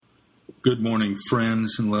Good morning,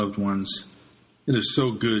 friends and loved ones. It is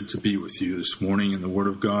so good to be with you this morning in the Word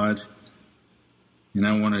of God. And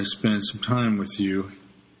I want to spend some time with you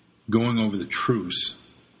going over the truths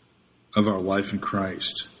of our life in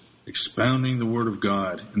Christ, expounding the Word of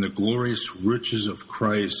God and the glorious riches of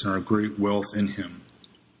Christ and our great wealth in Him.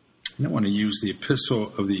 And I want to use the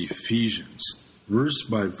epistle of the Ephesians, verse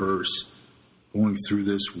by verse, going through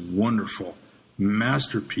this wonderful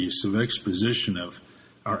masterpiece of exposition of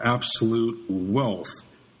our absolute wealth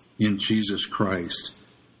in Jesus Christ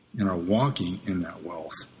and our walking in that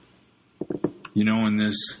wealth. You know, in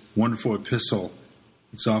this wonderful epistle,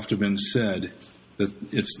 it's often been said that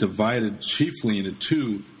it's divided chiefly into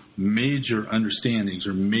two major understandings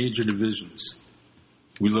or major divisions.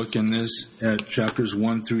 We look in this at chapters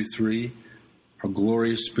 1 through 3, our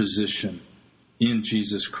glorious position in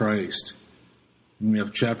Jesus Christ. And we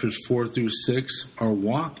have chapters 4 through 6, our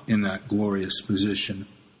walk in that glorious position.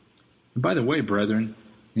 And by the way, brethren,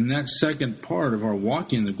 in that second part of our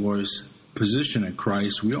walking in the glorious position in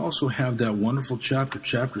Christ, we also have that wonderful chapter,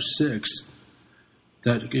 chapter 6,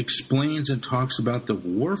 that explains and talks about the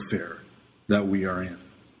warfare that we are in.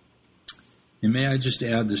 And may I just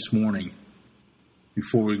add this morning,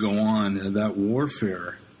 before we go on, that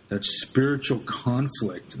warfare, that spiritual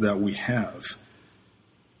conflict that we have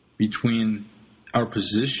between our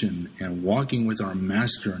position and walking with our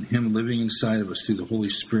Master and Him living inside of us through the Holy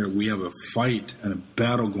Spirit. We have a fight and a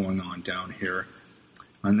battle going on down here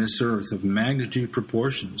on this earth of magnitude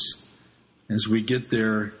proportions. As we get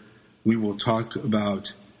there, we will talk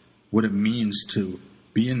about what it means to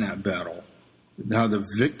be in that battle, how the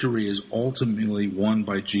victory is ultimately won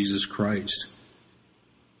by Jesus Christ.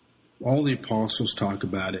 All the apostles talk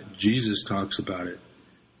about it. Jesus talks about it.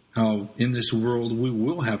 How in this world we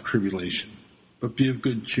will have tribulation. But be of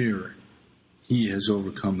good cheer. He has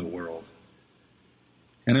overcome the world.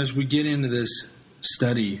 And as we get into this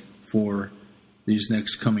study for these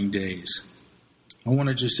next coming days, I want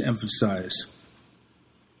to just emphasize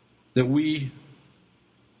that we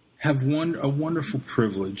have a wonderful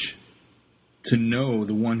privilege to know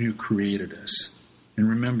the one who created us. And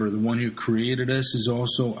remember, the one who created us is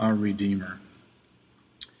also our Redeemer.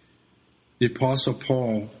 The Apostle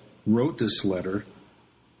Paul wrote this letter.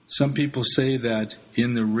 Some people say that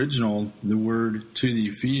in the original, the word to the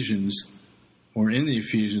Ephesians, or in the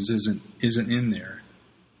Ephesians, isn't in there.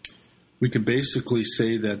 We could basically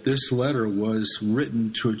say that this letter was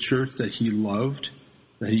written to a church that he loved,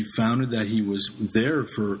 that he founded, that he was there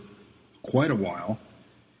for quite a while.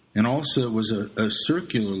 And also it was a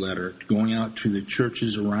circular letter going out to the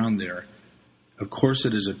churches around there. Of course,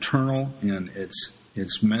 it is eternal in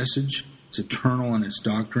its message. It's eternal in its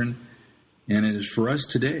doctrine. And it is for us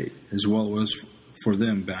today as well as for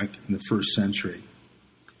them back in the first century.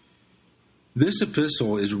 This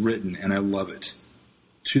epistle is written, and I love it,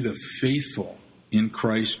 to the faithful in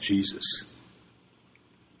Christ Jesus.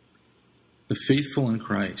 The faithful in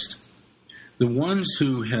Christ. The ones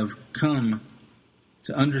who have come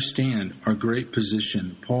to understand our great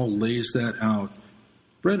position. Paul lays that out.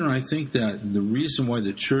 Brethren, I think that the reason why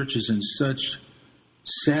the church is in such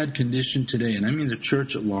sad condition today, and I mean the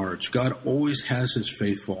church at large, God always has His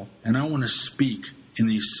faithful. And I want to speak in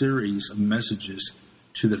these series of messages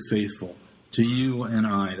to the faithful, to you and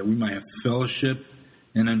I, that we might have fellowship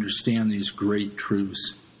and understand these great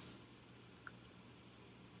truths.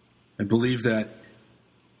 I believe that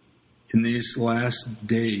in these last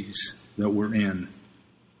days that we're in,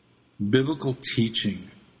 biblical teaching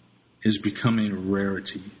is becoming a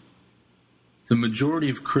rarity. The majority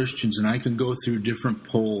of Christians, and I can go through different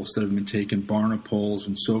polls that have been taken, Barna polls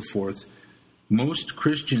and so forth, most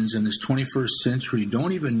Christians in this 21st century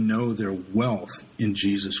don't even know their wealth in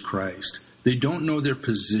Jesus Christ. They don't know their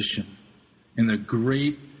position and the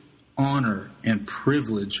great honor and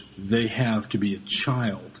privilege they have to be a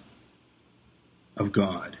child of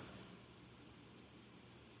God.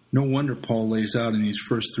 No wonder Paul lays out in these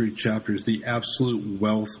first 3 chapters the absolute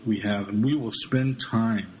wealth we have, and we will spend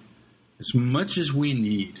time as much as we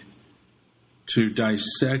need to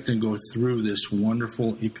dissect and go through this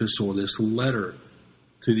wonderful epistle, this letter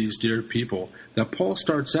to these dear people, that Paul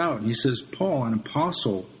starts out and he says, Paul, an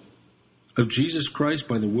apostle of Jesus Christ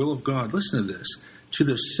by the will of God, listen to this, to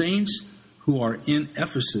the saints who are in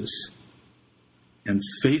Ephesus and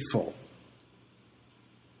faithful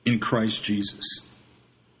in Christ Jesus.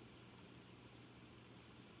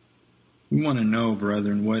 We want to know,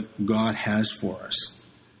 brethren, what God has for us.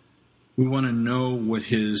 We want to know what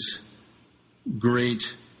His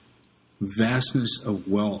great vastness of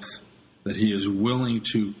wealth that He is willing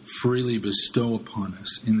to freely bestow upon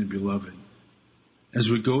us in the Beloved. As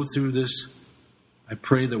we go through this, I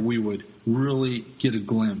pray that we would really get a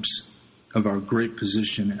glimpse of our great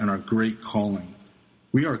position and our great calling.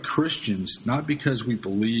 We are Christians not because we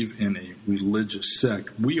believe in a religious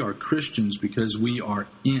sect. We are Christians because we are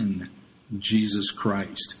in Jesus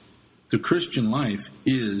Christ. The Christian life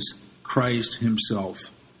is Christ himself.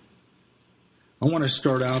 I want to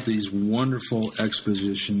start out these wonderful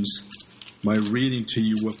expositions by reading to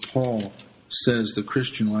you what Paul says the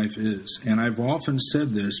Christian life is. And I've often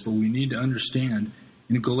said this, but we need to understand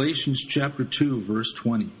in Galatians chapter 2, verse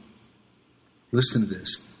 20. Listen to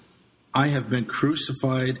this. I have been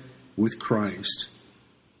crucified with Christ.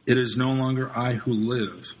 It is no longer I who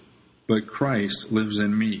live, but Christ lives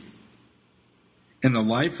in me. In the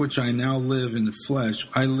life which I now live in the flesh,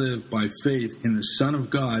 I live by faith in the Son of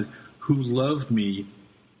God who loved me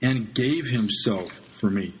and gave himself for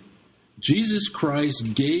me. Jesus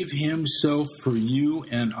Christ gave himself for you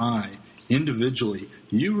and I individually.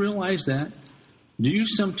 Do you realize that? Do you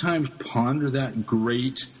sometimes ponder that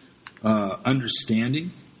great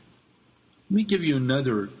understanding? Let me give you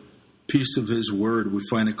another piece of his word we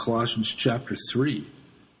find in Colossians chapter 3.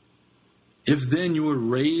 If then you were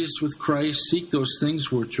raised with Christ, seek those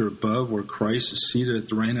things which are above, where Christ is seated at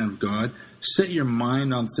the right hand of God. Set your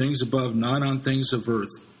mind on things above, not on things of earth.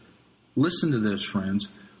 Listen to this, friends.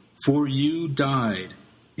 For you died,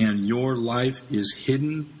 and your life is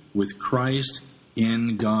hidden with Christ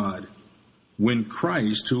in God. When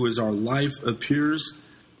Christ, who is our life, appears,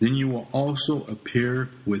 then you will also appear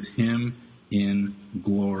with him in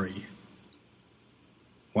glory.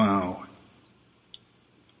 Wow.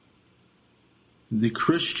 The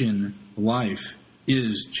Christian life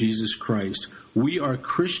is Jesus Christ. We are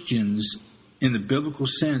Christians in the biblical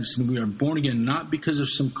sense, and we are born again not because of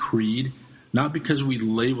some creed, not because we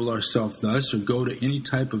label ourselves thus or go to any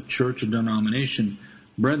type of church or denomination.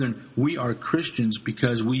 Brethren, we are Christians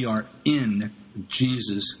because we are in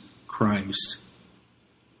Jesus Christ.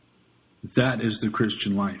 That is the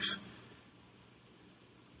Christian life.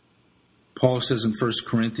 Paul says in 1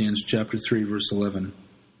 Corinthians chapter 3, verse 11,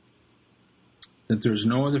 that there's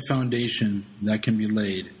no other foundation that can be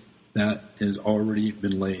laid that has already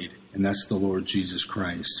been laid, and that's the Lord Jesus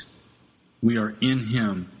Christ. We are in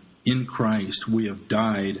him, in Christ. We have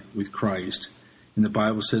died with Christ. And the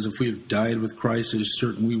Bible says if we have died with Christ, it is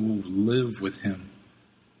certain we will live with him.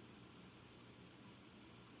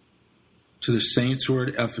 To the saints who are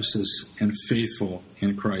at Ephesus and faithful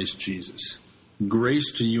in Christ Jesus.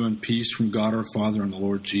 Grace to you and peace from God our Father and the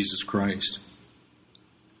Lord Jesus Christ.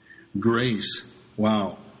 Grace,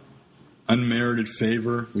 wow. Unmerited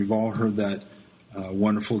favor. We've all heard that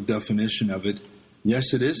wonderful definition of it.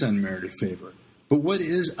 Yes, it is unmerited favor. But what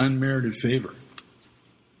is unmerited favor?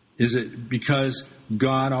 Is it because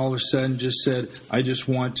God all of a sudden just said, I just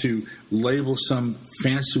want to label some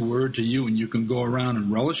fancy word to you and you can go around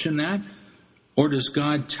and relish in that? Or does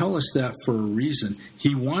God tell us that for a reason?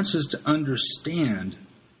 He wants us to understand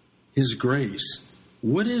his grace.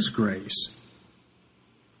 What is grace?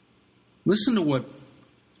 Listen to what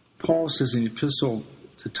Paul says in the epistle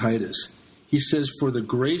to Titus. He says, for the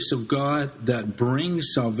grace of God that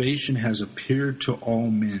brings salvation has appeared to all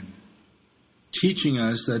men, teaching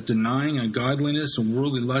us that denying ungodliness and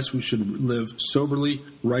worldly lust, we should live soberly,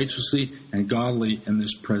 righteously, and godly in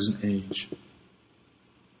this present age.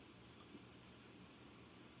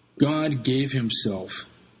 God gave himself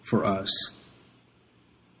for us.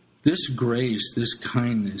 This grace, this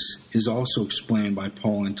kindness, is also explained by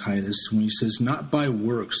Paul in Titus when he says, not by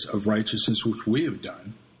works of righteousness which we have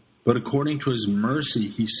done, but according to his mercy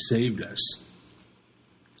he saved us.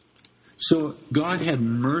 So God had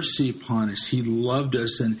mercy upon us. He loved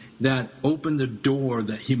us, and that opened the door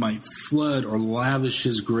that he might flood or lavish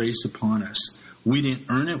his grace upon us. We didn't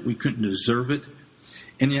earn it. We couldn't deserve it.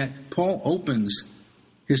 And yet Paul opens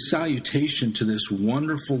his salutation to this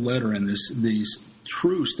wonderful letter and these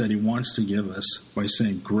truths that he wants to give us by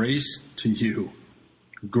saying, grace to you.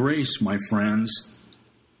 Grace, my friends.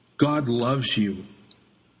 God loves you.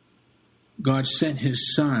 God sent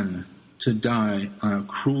his Son to die on a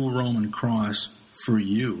cruel Roman cross for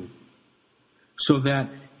you so that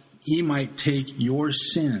he might take your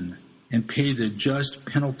sin and pay the just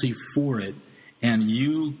penalty for it, and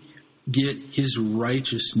you get his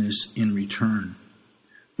righteousness in return.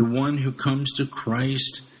 The one who comes to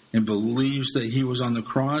Christ and believes that he was on the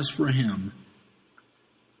cross for him,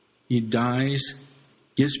 he dies,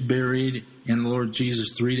 gets buried, and the Lord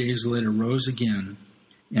Jesus 3 days later rose again,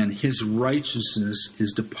 and his righteousness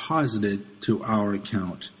is deposited to our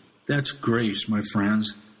account. That's grace, my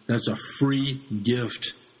friends. That's a free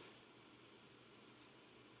gift.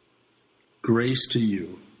 Grace to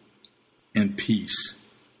you and peace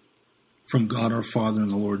from God our Father and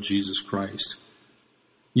the Lord Jesus Christ.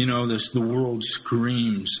 You know, the world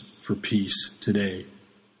screams for peace today.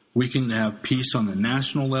 We can have peace on the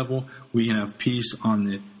national level. We can have peace on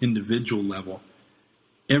the individual level.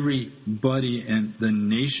 Everybody and the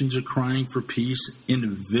nations are crying for peace.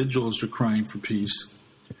 Individuals are crying for peace.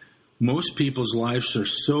 Most people's lives are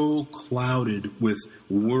so clouded with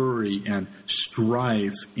worry and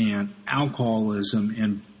strife and alcoholism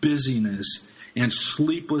and busyness and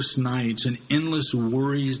sleepless nights and endless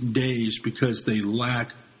worries days because they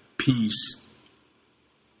lack peace.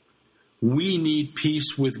 We need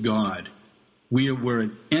peace with God. We're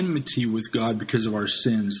at enmity with God because of our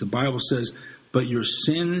sins. The Bible says, but your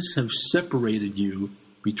sins have separated you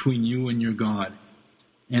between you and your God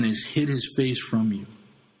and has hid his face from you.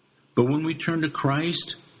 But when we turn to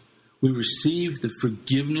Christ, we receive the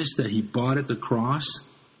forgiveness that he bought at the cross,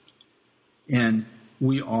 and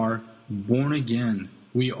we are born again.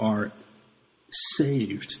 We are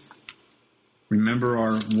saved. Remember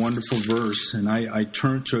our wonderful verse, and I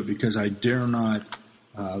turn to it because I dare not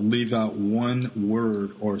leave out one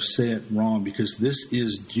word or say it wrong, because this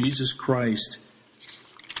is Jesus Christ's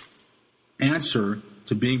answer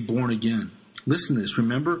to being born again. Listen to this.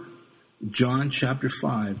 Remember John chapter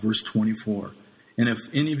 5, verse 24. And if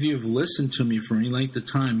any of you have listened to me for any length of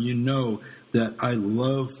time, you know that I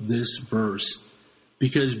love this verse.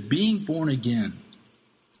 Because being born again,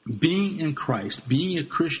 being in Christ, being a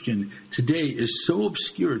Christian today is so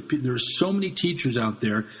obscured. There are so many teachers out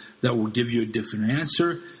there that will give you a different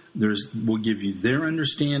answer. Will give you their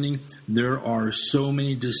understanding. There are so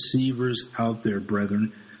many deceivers out there,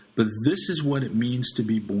 brethren. But this is what it means to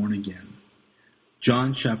be born again.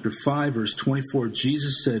 John chapter 5, verse 24,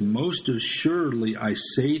 Jesus said, most assuredly I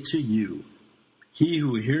say to you, he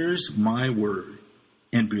who hears my word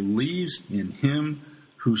and believes in him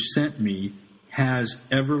who sent me has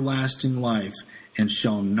everlasting life and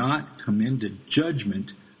shall not come into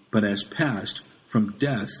judgment, but has passed from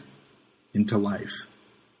death into life.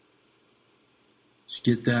 Did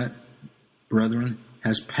you get that, brethren?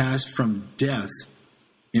 Has passed from death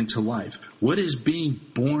into life. What is being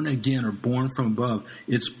born again or born from above?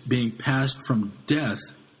 It's being passed from death,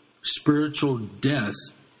 spiritual death,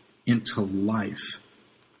 into life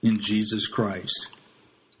in Jesus Christ.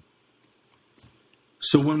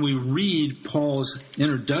 So when we read Paul's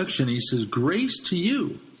introduction, he says, grace to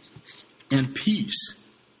you and peace.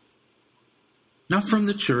 Not from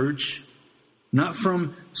the church, not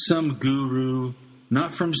from some guru,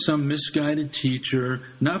 not from some misguided teacher,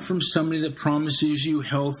 not from somebody that promises you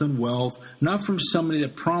health and wealth, not from somebody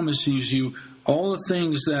that promises you all the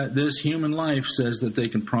things that this human life says that they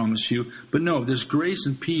can promise you. But no, this grace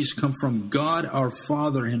and peace come from God our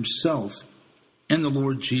Father himself and the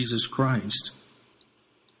Lord Jesus Christ.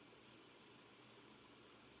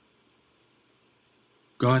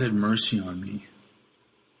 God had mercy on me.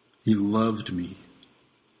 He loved me.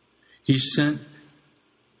 He sent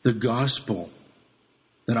the gospel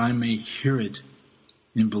that I may hear it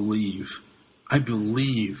and believe. I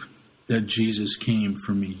believe that Jesus came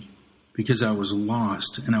for me because I was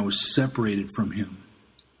lost and I was separated from him.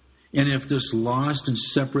 And if this lost and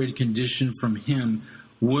separated condition from him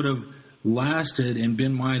would have lasted and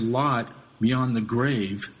been my lot beyond the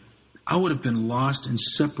grave, I would have been lost and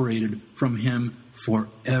separated from him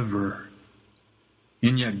forever.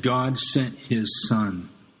 And yet God sent his Son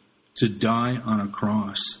to die on a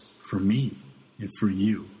cross for me and for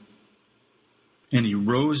you. And he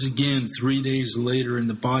rose again 3 days later in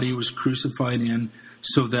the body he was crucified in,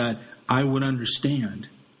 so that I would understand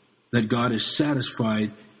that God is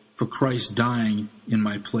satisfied for Christ dying in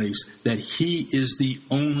my place, that he is the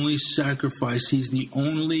only sacrifice, he's the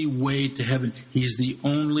only way to heaven, he's the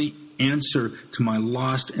only answer to my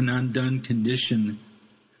lost and undone condition.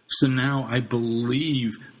 So now I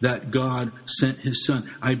believe that God sent his Son.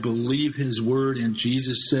 I believe his word, and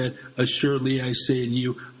Jesus said, assuredly I say to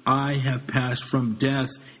you, I have passed from death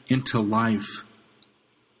into life.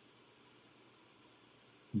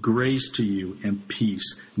 Grace to you and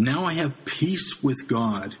peace. Now I have peace with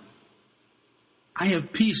God. I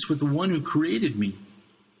have peace with the one who created me.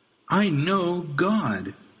 I know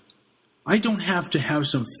God. I don't have to have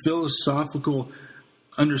some philosophical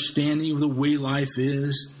understanding of the way life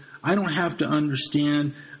is. I don't have to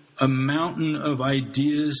understand a mountain of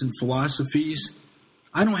ideas and philosophies.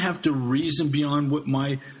 I don't have to reason beyond what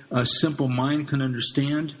my simple mind can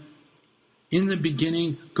understand. In the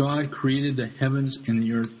beginning, God created the heavens and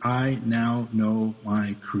the earth. I now know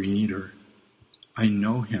my Creator. I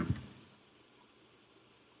know him.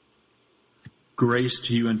 Grace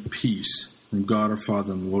to you and peace from God our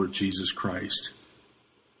Father and the Lord Jesus Christ.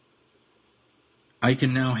 I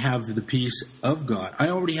can now have the peace of God. I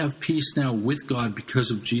already have peace now with God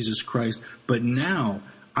because of Jesus Christ. But now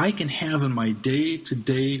I can have in my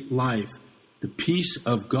day-to-day life the peace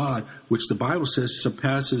of God, which the Bible says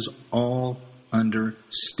surpasses all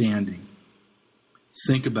understanding.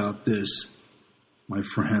 Think about this, my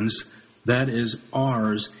friends. That is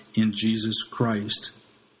ours in Jesus Christ.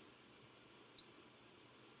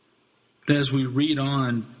 But as we read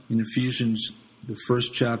on in Ephesians, the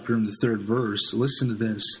first chapter and the third verse, listen to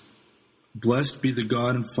this. Blessed be the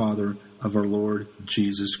God and Father of our Lord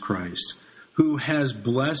Jesus Christ, who has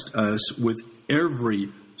blessed us with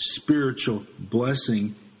every spiritual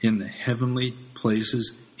blessing in the heavenly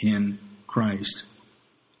places in Christ.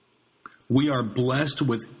 We are blessed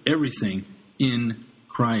with everything in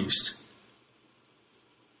Christ.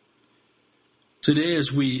 Today,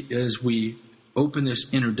 as we open this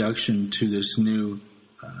introduction to this new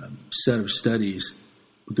set of studies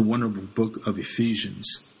with the wonderful book of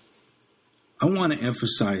Ephesians, I want to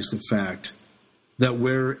emphasize the fact that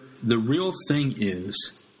where the real thing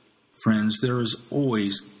is, friends, there is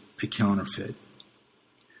always a counterfeit.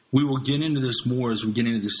 We will get into this more as we get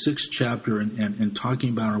into the 6th chapter and talking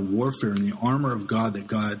about our warfare and the armor of God that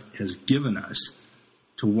God has given us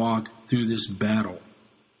to walk through this battle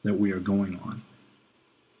that we are going on.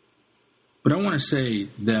 But I want to say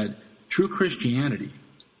that true Christianity,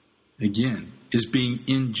 again, is being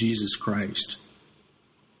in Jesus Christ.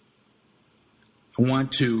 I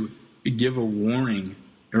want to give a warning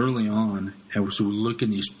early on as we look in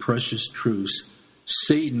these precious truths.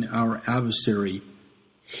 Satan, our adversary,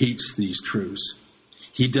 hates these truths.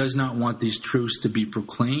 He does not want these truths to be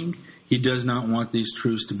proclaimed. He does not want these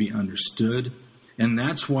truths to be understood. And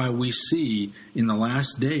that's why we see in the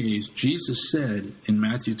last days, Jesus said in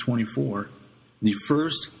Matthew 24, the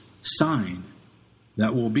first sign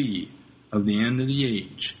that will be of the end of the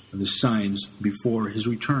age, of the signs before his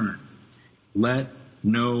return. Let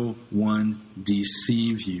no one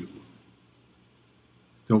deceive you.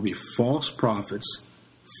 There will be false prophets,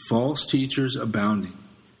 false teachers abounding.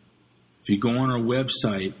 If you go on our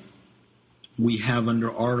website, we have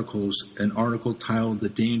under articles an article titled The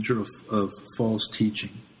Danger of False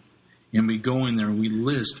Teaching. And we go in there and we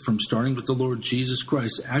list from starting with the Lord Jesus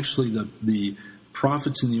Christ, actually the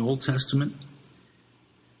prophets in the Old Testament,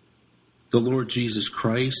 the Lord Jesus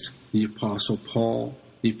Christ, the Apostle Paul,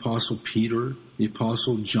 the Apostle Peter, the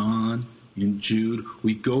Apostle John, and Jude.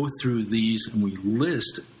 We go through these and we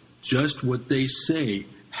list just what they say,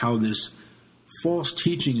 how this false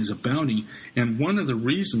teaching is abounding. And one of the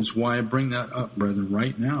reasons why I bring that up, brethren,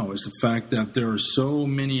 right now is the fact that there are so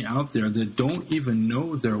many out there that don't even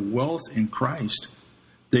know their wealth in Christ.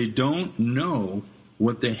 They don't know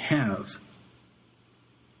what they have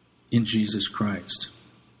in Jesus Christ.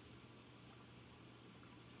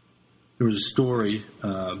 There was a story,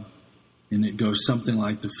 and it goes something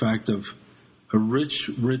like the fact of a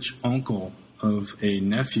rich uncle of a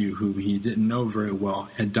nephew who he didn't know very well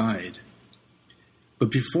had died. But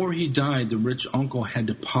before he died, the rich uncle had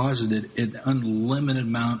deposited an unlimited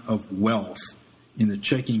amount of wealth in the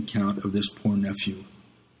checking account of this poor nephew.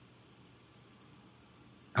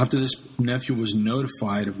 After this nephew was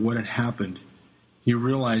notified of what had happened, he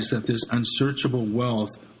realized that this unsearchable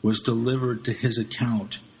wealth was delivered to his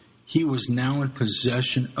account. He was now in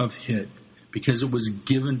possession of it because it was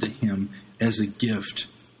given to him as a gift.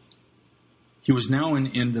 He was now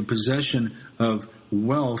in the possession of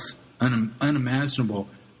wealth unimaginable,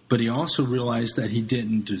 but he also realized that he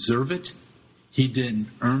didn't deserve it. He didn't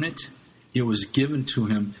earn it. It was given to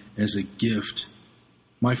him as a gift.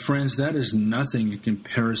 My friends, that is nothing in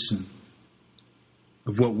comparison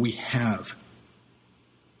of what we have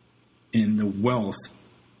in the wealth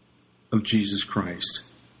of Jesus Christ.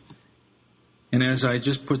 And as I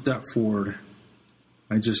just put that forward,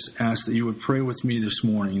 I just ask that you would pray with me this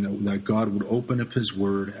morning, that God would open up his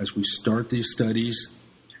word as we start these studies,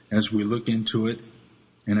 as we look into it,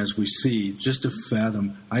 and as we see, just to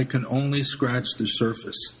fathom. I can only scratch the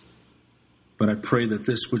surface, but I pray that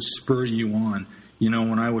this would spur you on. You know,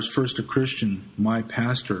 when I was first a Christian, my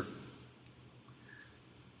pastor,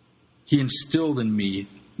 he instilled in me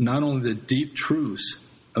not only the deep truths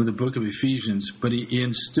of the book of Ephesians, but he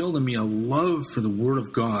instilled in me a love for the Word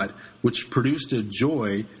of God, which produced a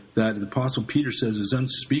joy that the Apostle Peter says is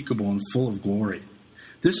unspeakable and full of glory.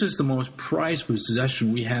 This is the most prized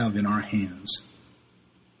possession we have in our hands,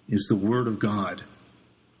 is the Word of God.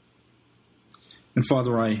 And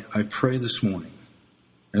Father, I pray this morning,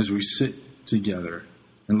 as we sit together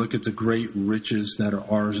and look at the great riches that are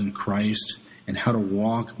ours in Christ and how to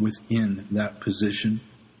walk within that position,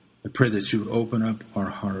 I pray that you would open up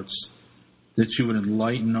our hearts that you would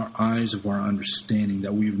enlighten our eyes of our understanding,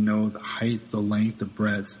 that we would know the height, the length, the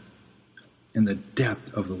breadth, and the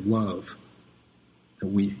depth of the love that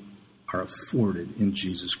we are afforded in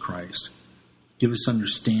Jesus Christ. Give us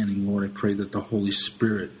understanding, Lord. I pray that the Holy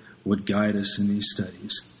Spirit would guide us in these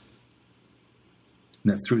studies,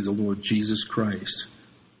 and that through the Lord Jesus Christ,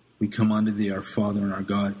 we come unto thee, our Father and our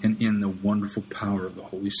God, and in the wonderful power of the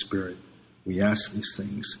Holy Spirit, we ask these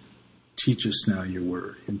things. Teach us now your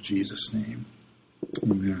word. In Jesus' name.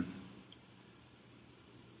 Amen.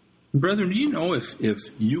 Brethren, do you know if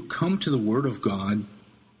you come to the Word of God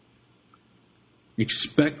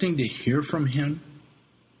expecting to hear from Him,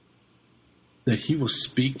 that He will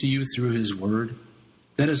speak to you through His Word?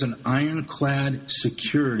 That is an ironclad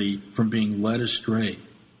security from being led astray.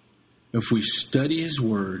 If we study His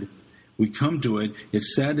Word, we come to it.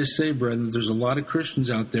 It's sad to say, brethren, there's a lot of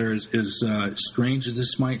Christians out there, as strange as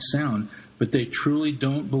this might sound, but they truly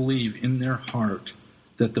don't believe in their heart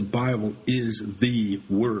that the Bible is the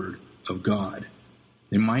Word of God.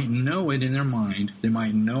 They might know it in their mind. They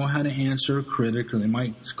might know how to answer a critic, or they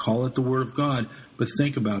might call it the Word of God. But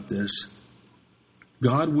think about this.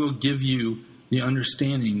 God will give you the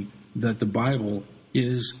understanding that the Bible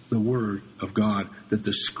is the Word of God, that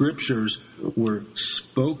the Scriptures were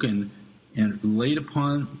spoken and laid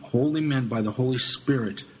upon holy men by the Holy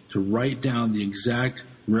Spirit to write down the exact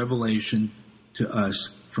revelation to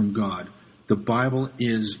us from God. The Bible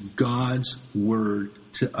is God's word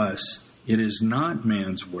to us. It is not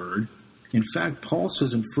man's word. In fact, Paul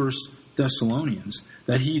says in 1 Thessalonians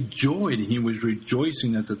that he joyed, he was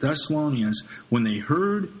rejoicing that the Thessalonians, when they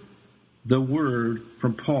heard the word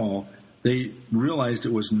from Paul, they realized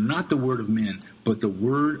it was not the word of men, but the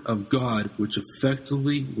word of God, which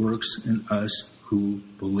effectively works in us who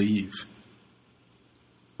believe.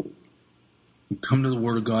 We come to the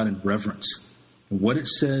word of God in reverence. And what it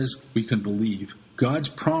says, we can believe. God's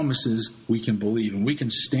promises, we can believe, and we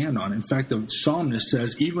can stand on. In fact, the psalmist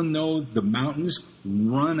says, even though the mountains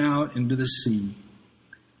run out into the sea,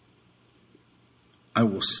 I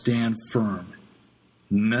will stand firm.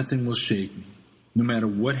 Nothing will shake me. No matter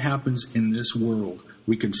what happens in this world,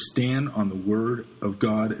 we can stand on the Word of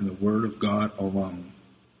God and the Word of God alone.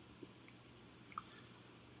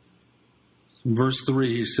 In verse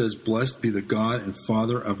 3, he says, Blessed be the God and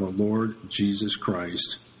Father of our Lord Jesus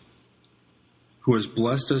Christ, who has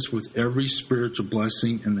blessed us with every spiritual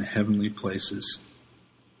blessing in the heavenly places.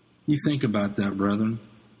 You think about that, brethren.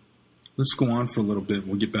 Let's go on for a little bit.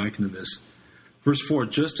 We'll get back into this. Verse 4,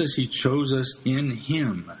 just as he chose us in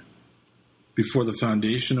him before the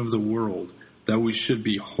foundation of the world, that we should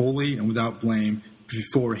be holy and without blame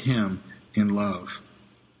before him in love.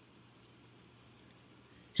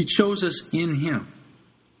 He chose us in him.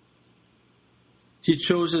 He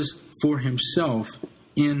chose us for himself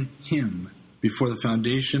in him before the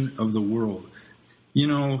foundation of the world. You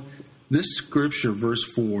know, this scripture, verse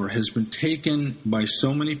 4, has been taken by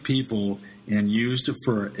so many people and used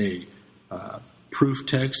for a proof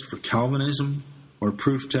text for Calvinism or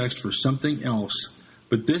proof text for something else.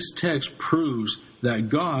 But this text proves that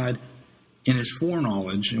God, in his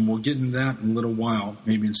foreknowledge, and we'll get into that in a little while,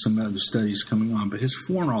 maybe in some other studies coming on, but his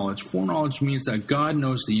foreknowledge means that God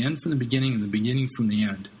knows the end from the beginning and the beginning from the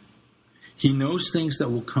end. He knows things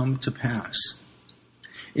that will come to pass.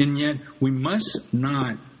 And yet, we must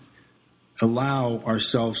not allow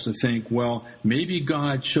ourselves to think, well, maybe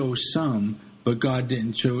God chose some, but God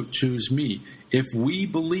didn't choose me. If we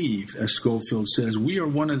believe, as Schofield says, we are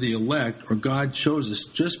one of the elect, or God chose us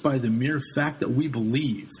just by the mere fact that we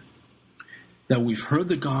believe, that we've heard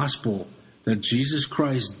the gospel, that Jesus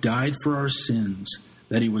Christ died for our sins,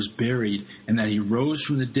 that he was buried, and that he rose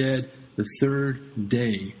from the dead the third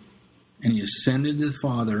day, and he ascended to the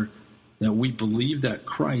Father, that we believe that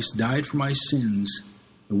Christ died for my sins,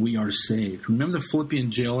 that we are saved. Remember the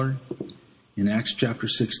Philippian jailer in Acts chapter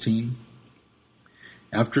 16?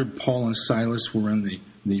 After Paul and Silas were in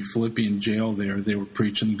the Philippian jail there, they were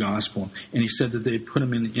preaching the gospel. And he said that they put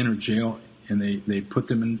them in the inner jail, and they put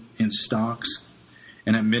them in stocks.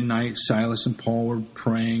 And at midnight, Silas and Paul were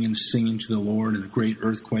praying and singing to the Lord, and a great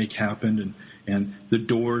earthquake happened, and the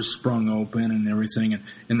doors sprung open and everything.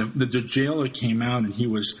 And the jailer came out, and he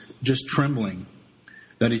was just trembling,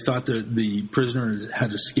 that he thought that the prisoner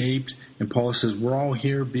had escaped. And Paul says, we're all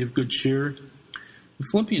here, be of good cheer. The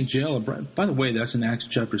Philippian jailer, by the way, that's in Acts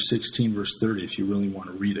chapter 16, verse 30, if you really want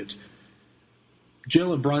to read it. The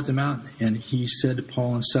jailer brought them out, and he said to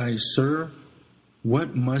Paul and Silas, Sir,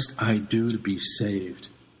 what must I do to be saved?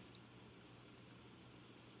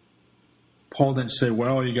 Paul didn't say,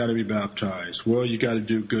 well, you got to be baptized. Well, you got to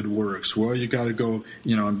do good works. Well, you got to go,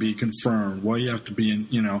 and be confirmed. Well, you have to be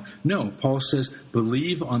No, Paul says,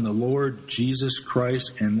 believe on the Lord Jesus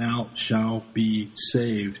Christ, and thou shalt be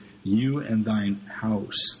saved, you and thine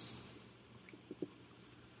house.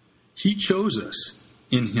 He chose us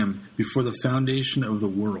in him before the foundation of the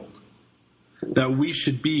world, that we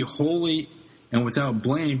should be holy and without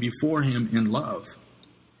blame before him in love.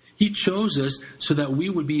 He chose us so that we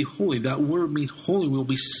would be holy. That word means holy. We'll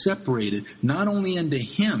be separated, not only unto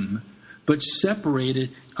him, but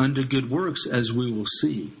separated unto good works, as we will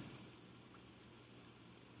see.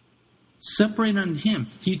 Separated unto him.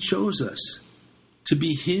 He chose us to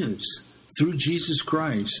be his through Jesus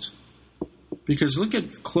Christ. Because look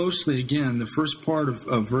at closely again, the first part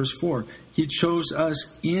of verse 4. He chose us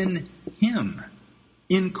in him,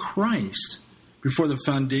 in Christ, before the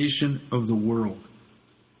foundation of the world.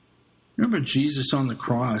 Remember Jesus on the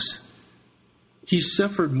cross? He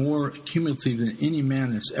suffered more cumulatively than any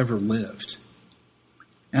man that's ever lived.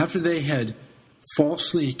 After they had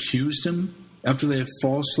falsely accused him, after they had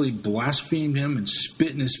falsely blasphemed him and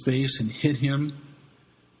spit in his face and hit him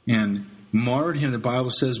and marred him, the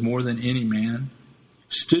Bible says, more than any man,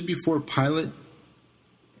 stood before Pilate,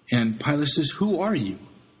 and Pilate says, who are you?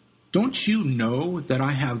 Don't you know that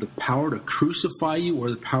I have the power to crucify you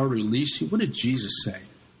or the power to release you? What did Jesus say?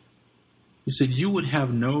 He said, you would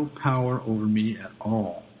have no power over me at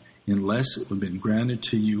all unless it would have been granted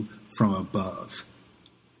to you from above.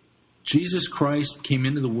 Jesus Christ came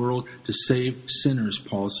into the world to save sinners,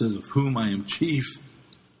 Paul says, of whom I am chief.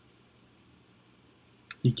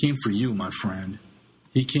 He came for you, my friend.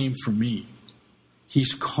 He came for me.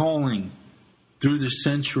 He's calling through the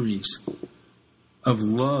centuries of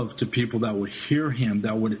love to people that would hear him,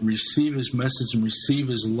 that would receive his message and receive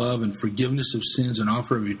his love and forgiveness of sins and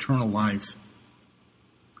offer of eternal life.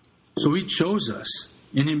 So he chose us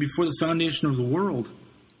in him before the foundation of the world,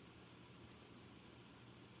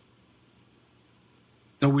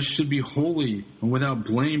 that we should be holy and without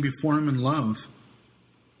blame before him in love,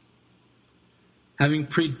 having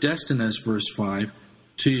predestined us, verse 5,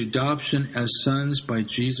 to adoption as sons by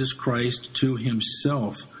Jesus Christ to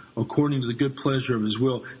himself, according to the good pleasure of his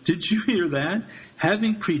will. Did you hear that?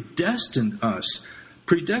 Having predestined us.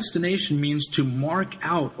 Predestination means to mark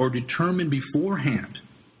out or determine beforehand.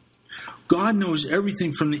 God knows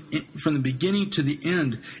everything from the beginning to the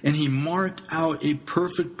end, and he marked out a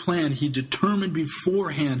perfect plan. He determined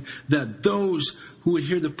beforehand that those who would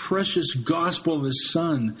hear the precious gospel of his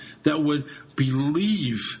Son, that would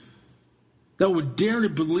believe, that would dare to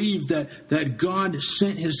believe that God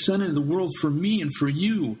sent his Son into the world for me and for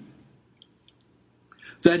you,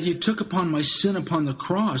 that he took upon my sin upon the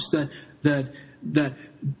cross, that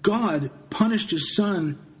God punished his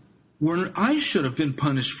Son where I should have been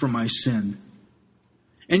punished for my sin.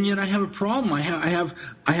 And yet I have a problem. I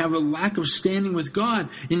have a lack of standing with God.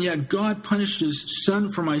 And yet God punished his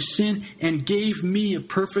Son for my sin and gave me a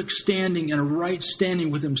perfect standing and a right standing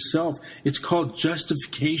with himself. It's called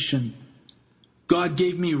justification. God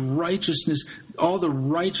gave me righteousness, all the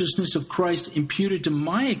righteousness of Christ imputed to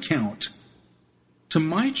my account, to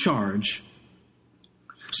my charge.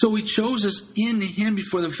 So he chose us in him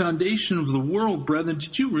before the foundation of the world, brethren.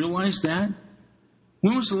 Did you realize that?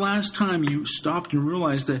 When was the last time you stopped and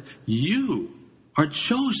realized that you are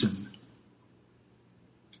chosen?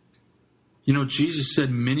 You know, Jesus said,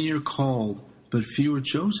 many are called, but few are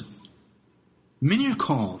chosen. Many are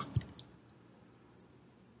called.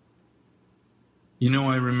 You know,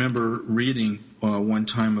 I remember reading one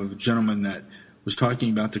time of a gentleman that was talking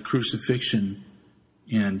about the crucifixion,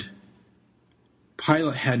 and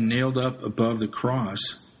Pilate had nailed up above the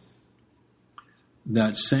cross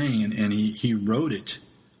that saying, and he wrote it.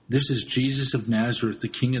 This is Jesus of Nazareth, the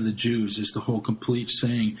King of the Jews, is the whole complete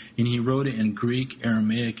saying. And he wrote it in Greek,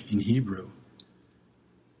 Aramaic, and Hebrew.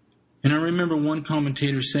 And I remember one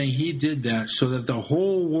commentator saying he did that so that the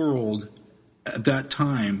whole world at that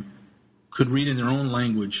time could read in their own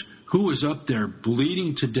language who was up there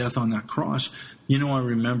bleeding to death on that cross. You know, I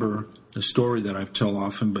remember a story that I've told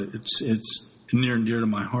often, but it's near and dear to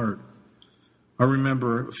my heart. I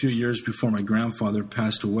remember a few years before my grandfather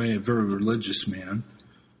passed away, a very religious man,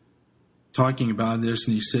 talking about this,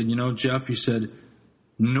 and he said, you know, Jeff, he said,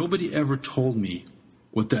 nobody ever told me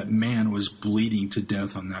what that man was bleeding to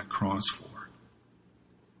death on that cross for.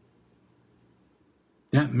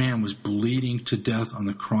 That man was bleeding to death on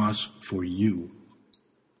the cross for you.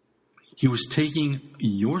 He was taking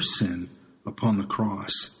your sin upon the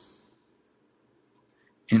cross.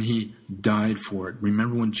 and he died for it.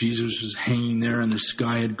 Remember when Jesus was hanging there and the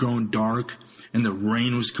sky had grown dark and the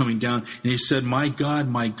rain was coming down, and he said, my God,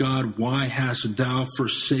 why hast thou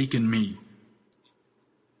forsaken me?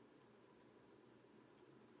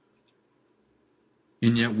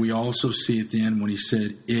 And yet we also see at the end when he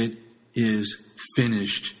said, it is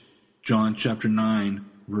finished. John chapter 19,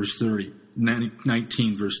 verse 30.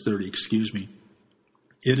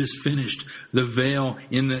 It is finished. The veil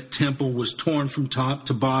in the temple was torn from top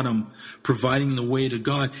to bottom, providing the way to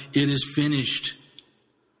God. It is finished.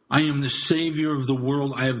 I am the Savior of the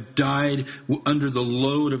world. I have died under the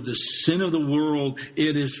load of the sin of the world.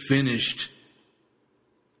 It is finished.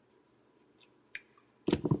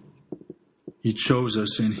 He chose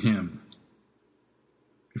us in him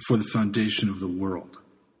before the foundation of the world,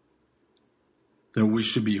 that we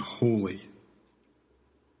should be holy,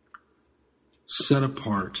 set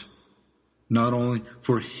apart, not only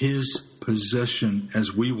for his possession,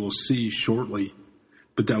 as we will see shortly,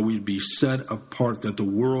 but that we be set apart, that the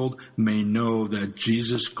world may know that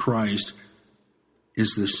Jesus Christ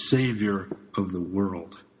is the Savior of the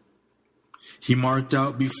world. He marked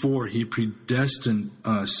out before, he predestined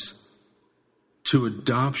us to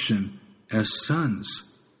adoption as sons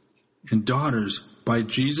and daughters by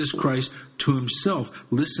Jesus Christ to himself.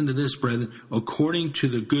 Listen to this, brethren, according to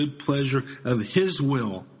the good pleasure of his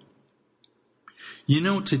will. You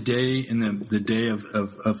know, today, in the day of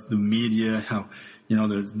the media, how, you know,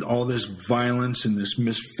 there's all this violence and this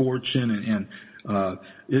misfortune, and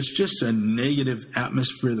it's just a negative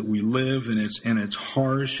atmosphere that we live, and it's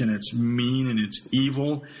harsh, and it's mean, and it's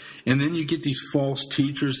evil. And then you get these false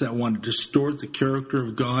teachers that want to distort the character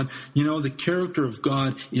of God. You know, the character of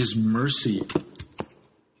God is mercy,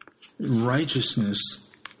 righteousness,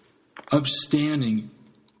 upstanding,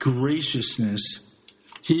 graciousness.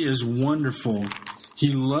 He is wonderful.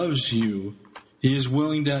 He loves you. He is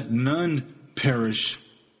willing that none perish,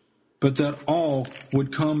 but that all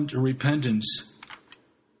would come to repentance.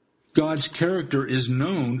 God's character is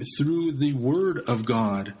known through the Word of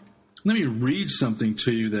God. Let me read something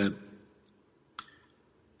to you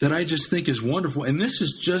that I just think is wonderful. And this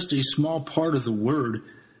is just a small part of the Word.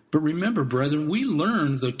 But remember, brethren, we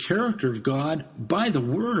learn the character of God by the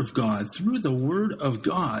Word of God, through the Word of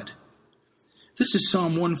God. This is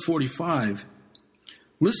Psalm 145.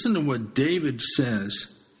 Listen to what David says.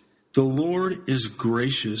 The Lord is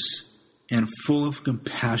gracious and full of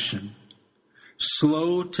compassion,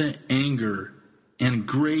 slow to anger, and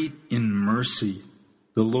great in mercy.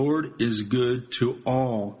 The Lord is good to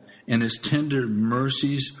all, and his tender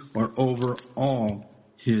mercies are over all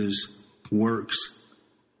his works.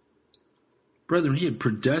 Brethren, he had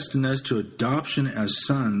predestined us to adoption as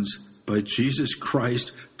sons by Jesus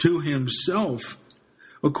Christ to himself,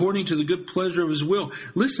 according to the good pleasure of his will.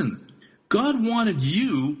 Listen, God wanted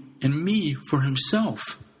you and me for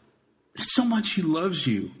himself. That's so much he loves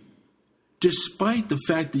you. Despite the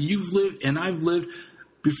fact that you've lived and I've lived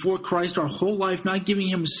before Christ our whole life, not giving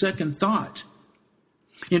him a second thought.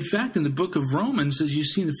 In fact, in the book of Romans, as you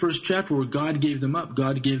see in the first chapter where God gave them up,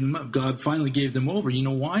 God finally gave them over. You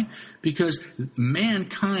know why? Because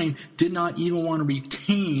mankind did not even want to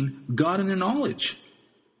retain God in their knowledge.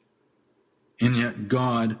 And yet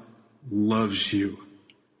God loves you.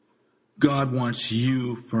 God wants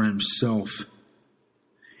you for himself.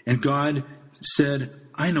 And God said,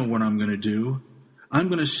 I know what I'm going to do. I'm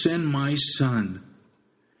going to send my son.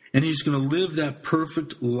 And he's going to live that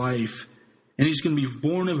perfect life. And he's going to be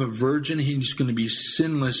born of a virgin. He's going to be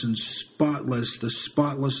sinless and spotless, the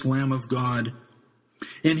spotless Lamb of God.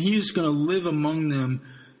 And he is going to live among them.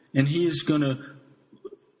 And he is going to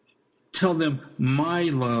tell them my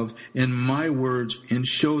love and my words and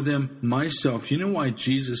show them myself. You know why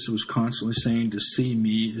Jesus was constantly saying to see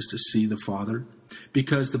me is to see the Father?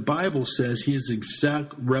 Because the Bible says he is the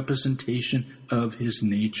exact representation of his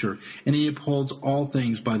nature. And he upholds all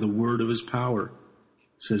things by the word of his power,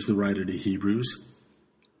 says the writer to Hebrews.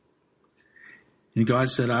 And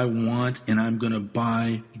God said, I want and I'm going to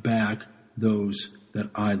buy back those that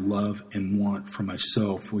I love and want for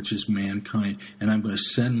myself, which is mankind. And I'm going to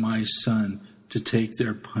send my son to take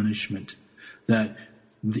their punishment, that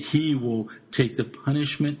he will take the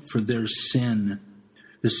punishment for their sin.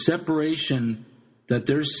 The separation that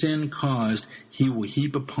their sin caused, he will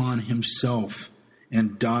heap upon himself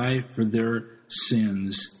and die for their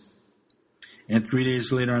sins. And 3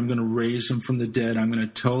 days later, I'm going to raise him from the dead. I'm going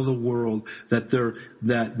to tell the world that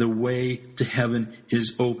the way to heaven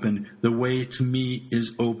is open. The way to me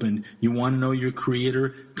is open. You want to know your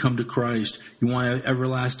Creator? Come to Christ. You want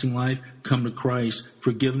everlasting life? Come to Christ.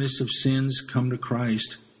 Forgiveness of sins? Come to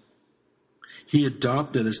Christ. He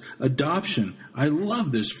adopted us. Adoption. I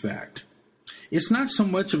love this fact. It's not so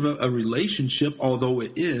much of a relationship, although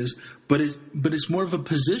it is, but it's more of a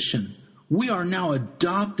position. We are now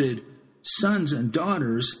adopted sons and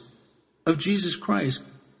daughters of Jesus Christ.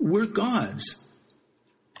 We're God's.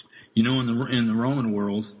 You know, in the Roman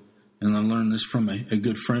world, and I learned this from a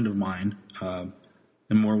good friend of mine,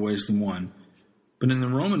 in more ways than one, but in the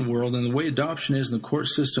Roman world, and the way adoption is in the court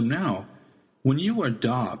system now, when you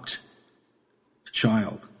adopt a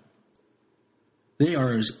child, they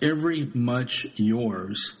are as every much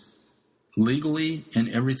yours, legally and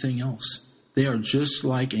everything else. They are just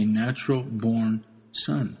like a natural-born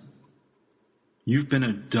son. You've been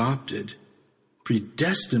adopted,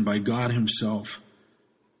 predestined by God himself,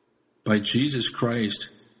 by Jesus Christ,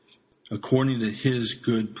 according to his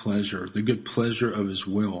good pleasure, the good pleasure of his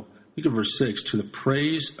will. Look at verse 6. To the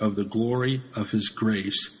praise of the glory of his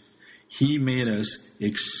grace, he made us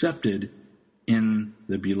accepted in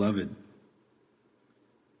the beloved.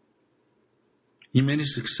 He made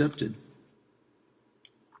us accepted.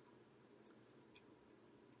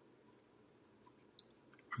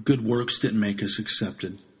 Our good works didn't make us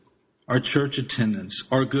accepted. Our church attendance,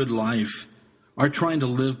 our good life, our trying to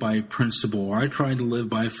live by a principle, our trying to live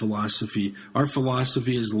by a philosophy. Our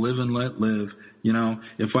philosophy is live and let live. You know,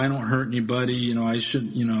 if I don't hurt anybody, you know, I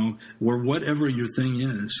shouldn't, you know, or whatever your thing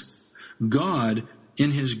is. God,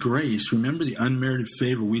 in his grace, remember the unmerited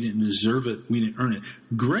favor, we didn't deserve it, we didn't earn it.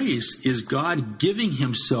 Grace is God giving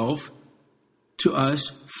himself to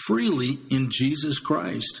us freely in Jesus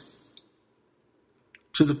Christ.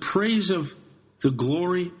 To the praise of the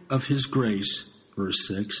glory of his grace, verse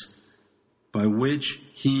 6, by which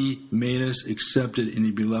he made us accepted in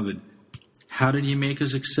the beloved. How did he make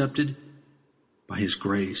us accepted? By his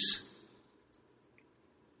grace.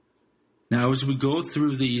 Now, as we go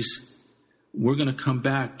through these, we're going to come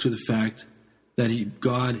back to the fact that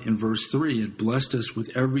God, in verse 3, had blessed us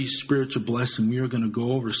with every spiritual blessing. We are going to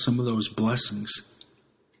go over some of those blessings.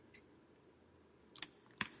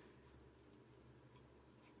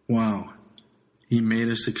 Wow. He made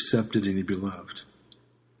us accepted in the beloved.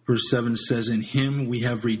 Verse 7 says, in him we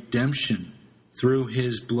have redemption through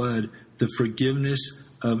his blood, the forgiveness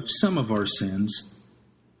of some of our sins.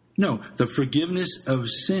 No, the forgiveness of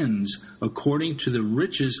sins according to the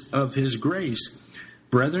riches of his grace.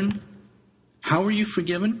 Brethren, how are you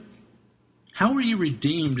forgiven? How are you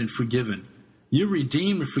redeemed and forgiven? You're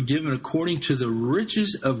redeemed and forgiven according to the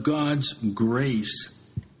riches of God's grace.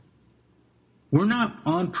 We're not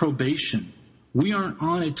on probation. We aren't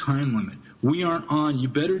on a time limit. We aren't on, you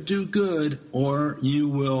better do good or you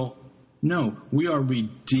will. No, we are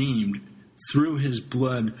redeemed through his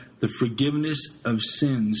blood, the forgiveness of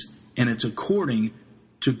sins, and it's according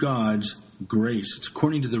to God's grace. It's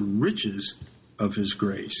according to the riches of his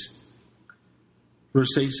grace.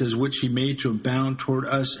 Verse 8 says, which he made to abound toward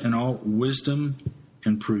us in all wisdom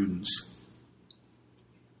and prudence.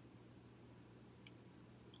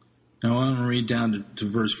 Now I want to read down to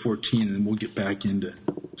verse 14, and then we'll get back into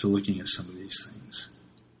looking at some of these things.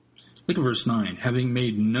 Look at verse 9. Having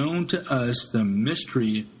made known to us the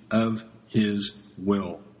mystery of his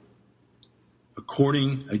will,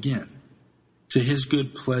 according, again, to his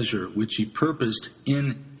good pleasure, which he purposed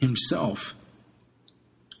in himself.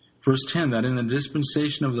 Verse 10, that in the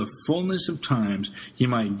dispensation of the fullness of times he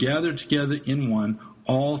might gather together in one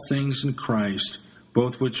all things in Christ,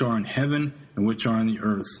 both which are in heaven and which are on the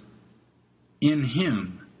earth. In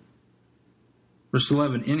him, verse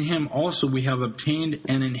 11, in him also we have obtained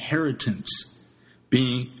an inheritance,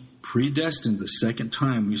 being predestined. The second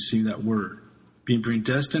time we see that word. Being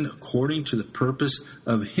predestined according to the purpose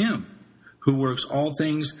of him who works all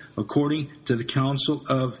things according to the counsel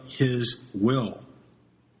of his will.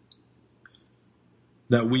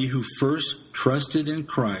 That we who first trusted in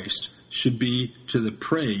Christ should be to the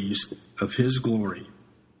praise of his glory.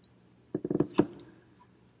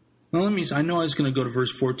 Now I know I was going to go to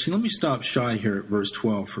verse 14. Let me stop shy here at verse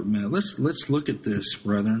 12 for a minute. Let's look at this,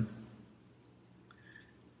 brethren.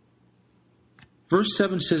 Verse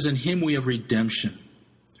 7 says, in him we have redemption,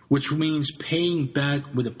 which means paying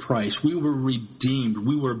back with a price. We were redeemed.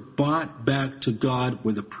 We were bought back to God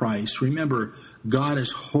with a price. Remember, God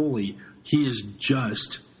is holy. He is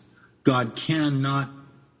just. God cannot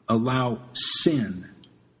allow sin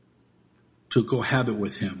to cohabit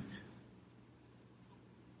with him.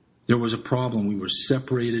 There was a problem. We were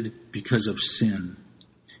separated because of sin.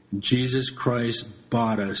 Jesus Christ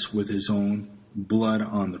bought us with his own blood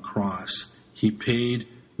on the cross. He paid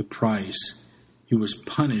the price. He was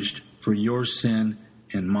punished for your sin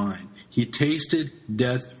and mine. He tasted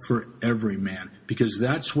death for every man, because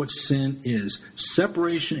that's what sin is.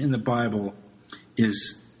 Separation in the Bible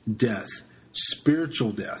is death,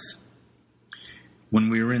 spiritual death. When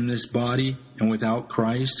we are in this body and without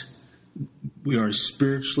Christ, we are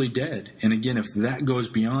spiritually dead. And again, if that goes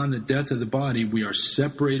beyond the death of the body, we are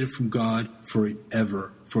separated from God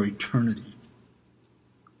forever, for eternity.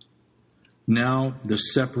 Now the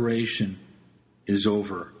separation is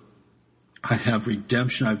over. I have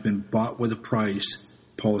redemption. I've been bought with a price,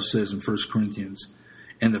 Paul says in 1 Corinthians.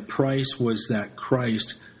 And the price was that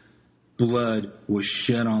Christ's blood was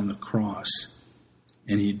shed on the cross.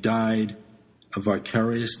 And he died a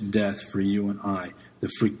vicarious death for you and I. The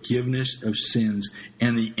forgiveness of sins.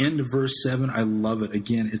 And the end of verse 7, I love it.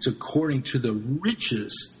 Again, it's according to the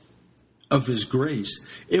riches of his grace.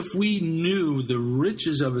 If we knew the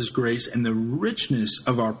riches of his grace and the richness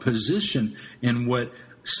of our position and what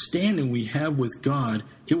standing we have with God,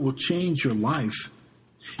 it will change your life.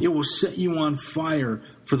 It will set you on fire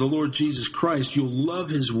for the Lord Jesus Christ. You'll love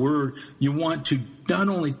his word. You want to not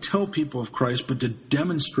only tell people of Christ, but to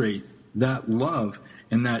demonstrate that love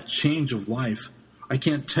and that change of life. I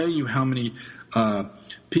can't tell you how many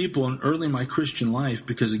people in early my Christian life,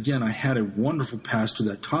 because again, I had a wonderful pastor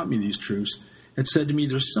that taught me these truths, had said to me,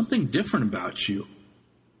 there's something different about you.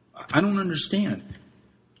 I don't understand.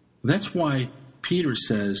 That's why Peter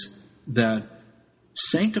says that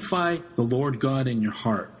sanctify the Lord God in your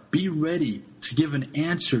heart. Be ready to give an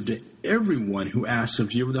answer to everyone who asks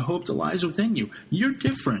of you with the hope that lies within you. You're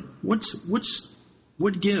different. What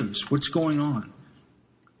gives? What's going on?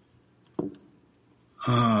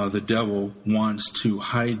 The devil wants to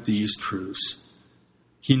hide these truths.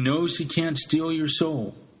 He knows he can't steal your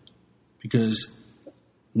soul because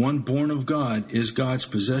one born of God is God's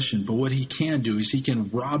possession. But what he can do is he can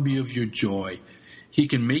rob you of your joy. He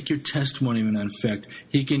can make your testimony of an effect.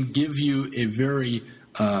 He can give you a very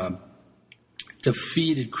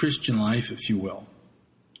defeated Christian life, if you will.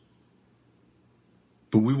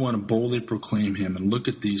 But we want to boldly proclaim him and look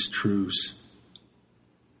at these truths.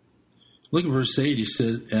 Look at verse 8. He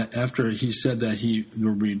says, after he said that he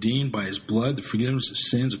were redeemed by his blood, the forgiveness of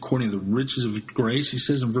sins, according to the riches of grace, he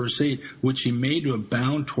says in verse 8, which he made to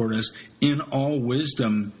abound toward us in all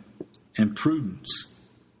wisdom and prudence,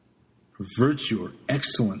 virtue or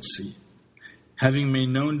excellency, having made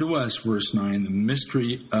known to us, verse 9, the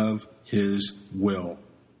mystery of his will.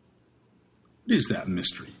 What is that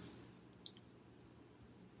mystery?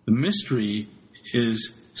 The mystery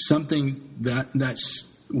is something that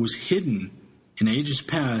was hidden in ages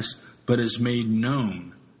past, but is made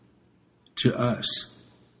known to us.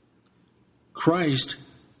 Christ,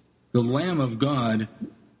 the Lamb of God,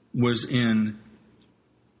 was in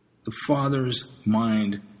the Father's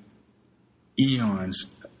mind eons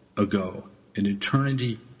ago, in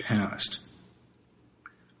eternity past.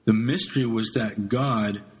 The mystery was that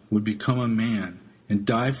God would become a man and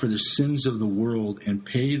die for the sins of the world and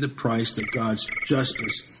pay the price that God's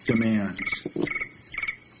justice demands.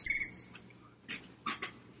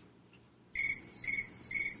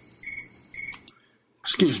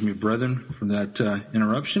 Excuse me, brethren, for that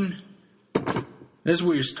interruption. As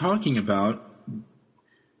we were talking about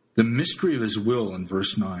the mystery of his will in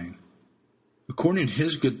verse 9, according to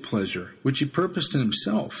his good pleasure, which he purposed in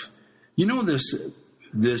himself. You know, this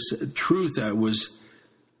truth that was,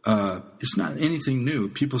 it's not anything new.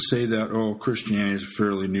 People say that, Christianity is a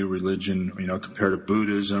fairly new religion, compared to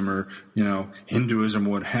Buddhism or, Hinduism,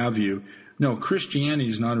 what have you. No, Christianity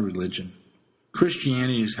is not a religion.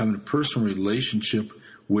 Christianity is having a personal relationship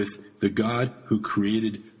with the God who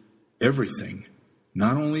created everything.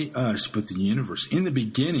 Not only us, but the universe. In the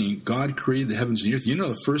beginning, God created the heavens and the earth. You know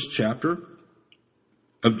the first chapter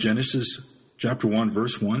of Genesis, chapter 1,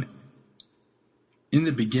 verse 1? In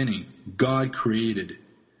the beginning, God created.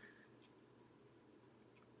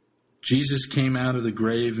 Jesus came out of the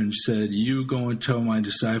grave and said, you go and tell my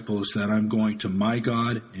disciples that I'm going to my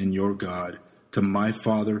God and your God, to my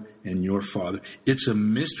Father and your Father. It's a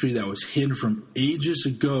mystery that was hidden from ages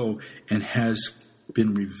ago and has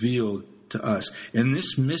been revealed to us. And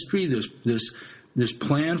this mystery, this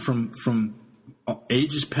plan from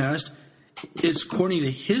ages past, it's according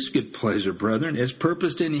to his good pleasure, brethren. It's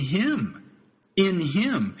purposed in him. In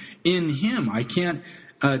him. In him. I can't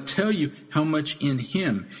tell you how much in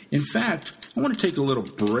him. In fact, I want to take a little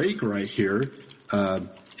break right here,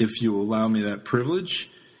 if you allow me that privilege.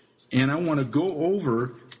 And I want to go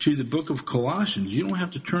over to the book of Colossians. You don't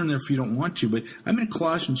have to turn there if you don't want to, but I'm in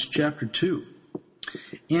Colossians chapter 2.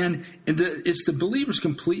 And it's the believer's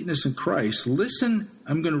completeness in Christ. Listen,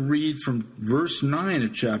 I'm going to read from verse 9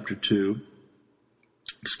 of chapter 2.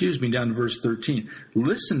 Down to verse 13.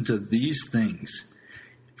 Listen to these things.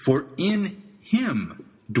 For in him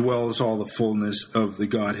dwells all the fullness of the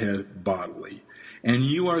Godhead bodily. And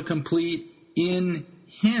you are complete in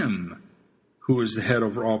him, who is the head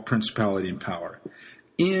over all principality and power.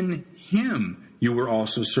 In him you were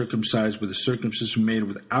also circumcised with a circumcision made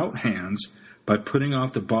without hands, by putting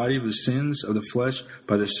off the body of the sins of the flesh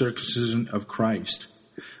by the circumcision of Christ,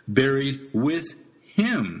 buried with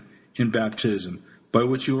him in baptism, by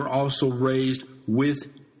which you were also raised with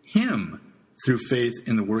him through faith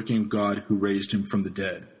in the working of God who raised him from the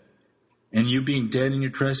dead. And you being dead in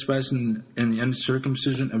your trespasses and the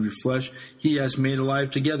uncircumcision of your flesh, he has made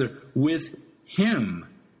alive together with him,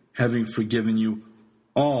 having forgiven you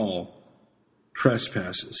all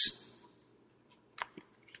trespasses.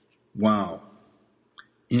 Wow.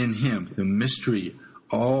 In him, the mystery,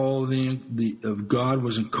 all of God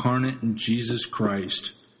was incarnate in Jesus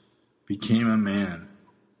Christ, became a man,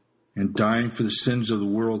 and dying for the sins of the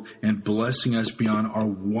world and blessing us beyond our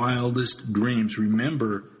wildest dreams.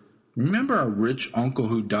 Remember our rich uncle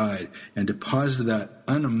who died and deposited that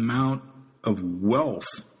amount of wealth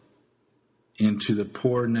into the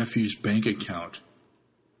poor nephew's bank account.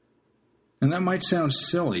 And that might sound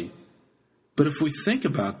silly, but if we think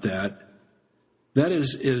about that, that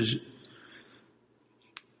is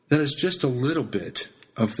just a little bit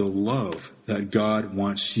of the love that God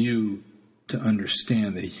wants you to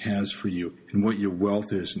understand that he has for you and what your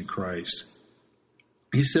wealth is in Christ.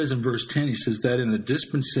 He says in verse 10, he says that in the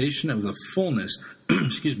dispensation of the fullness,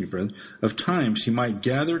 of times he might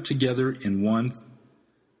gather together in one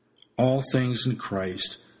all things in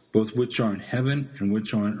Christ, both which are in heaven and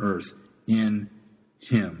which are on earth, in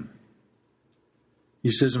him.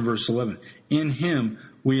 He says in verse 11, in him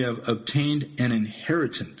we have obtained an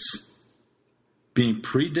inheritance, being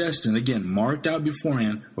predestined, again, marked out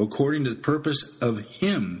beforehand, according to the purpose of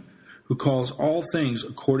him who calls all things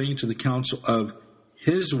according to the counsel of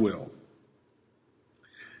his will,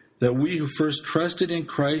 that we who first trusted in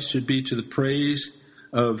Christ should be to the praise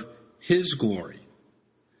of his glory.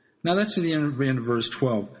 Now that's in the end of verse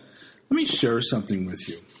 12. Let me share something with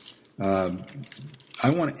you. I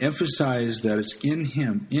want to emphasize that it's in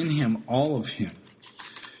him, all of him.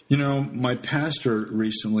 You know, my pastor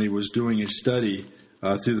recently was doing a study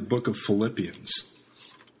through the book of Philippians.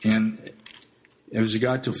 And as we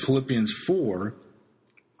got to Philippians 4,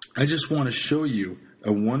 I just want to show you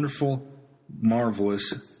a wonderful,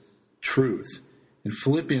 marvelous truth. In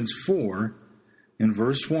Philippians 4, in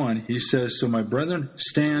verse 1, he says, so my brethren,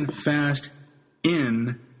 stand fast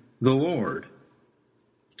in the Lord.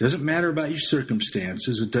 It doesn't matter about your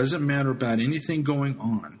circumstances. It doesn't matter about anything going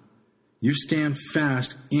on. You stand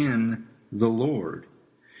fast in the Lord.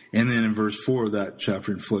 And then in verse 4 of that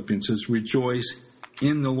chapter in Philippians says, rejoice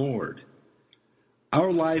in the Lord.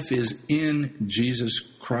 Our life is in Jesus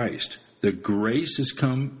Christ. The grace has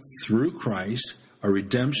come through Christ. Our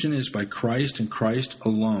redemption is by Christ and Christ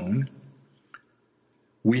alone.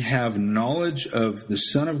 We have knowledge of the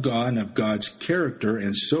Son of God and of God's character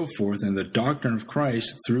and so forth, and the doctrine of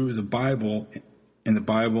Christ through the Bible and the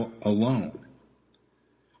Bible alone.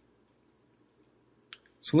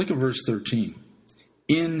 So look at verse 13.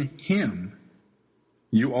 In him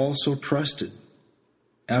you also trusted,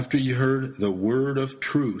 after you heard the word of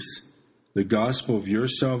truth, the gospel of your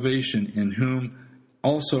salvation, in whom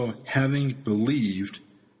also having believed,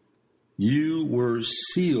 you were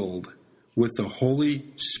sealed with the Holy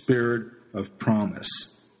Spirit of promise.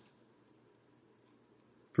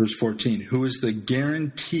 Verse 14, who is the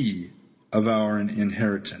guarantee of our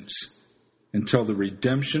inheritance until the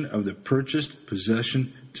redemption of the purchased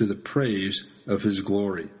possession to the praise of his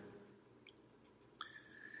glory.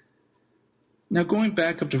 Now going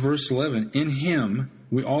back up to verse 11, in him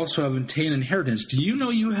we also have obtained inheritance. Do you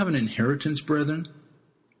know you have an inheritance, brethren?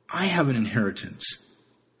 I have an inheritance.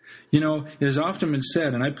 You know, it has often been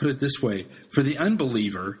said, and I put it this way, for the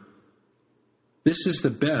unbeliever, this is the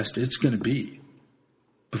best it's going to be.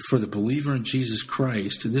 But for the believer in Jesus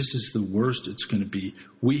Christ, this is the worst it's going to be.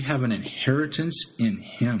 We have an inheritance in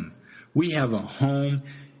him. We have a home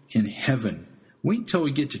in heaven. Wait until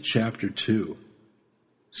we get to chapter 2.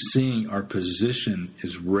 Seeing our position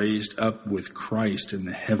is raised up with Christ in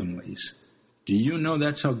the heavenlies. Do you know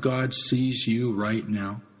that's how God sees you right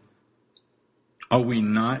now? Are we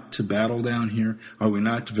not to battle down here? Are we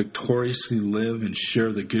not to victoriously live and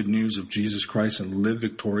share the good news of Jesus Christ and live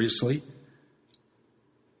victoriously?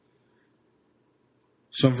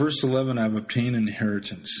 So in verse 11, I've obtained an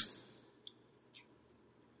inheritance.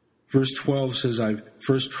 Verse 12 says, I've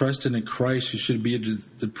first trusted in Christ, who should be to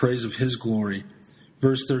the praise of his glory.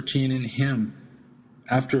 Verse 13, in him,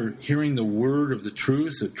 after hearing the word of the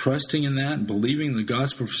truth, of trusting in that and believing the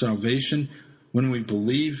gospel of salvation, when we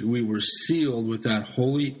believed, we were sealed with that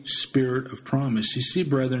Holy Spirit of promise. You see,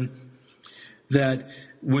 brethren, that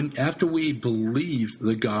after we believe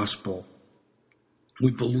the gospel,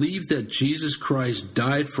 we believe that Jesus Christ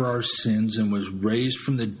died for our sins and was raised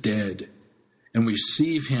from the dead, and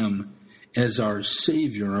receive him as our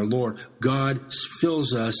Savior and our Lord, God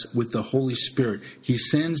fills us with the Holy Spirit. He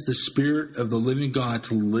sends the Spirit of the living God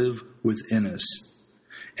to live within us.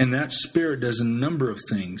 And that Spirit does a number of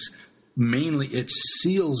things. Mainly, it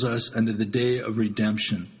seals us unto the day of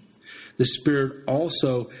redemption. The Spirit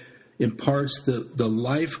also imparts the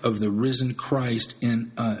life of the risen Christ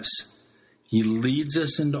in us. He leads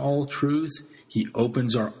us into all truth. He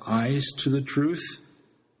opens our eyes to the truth.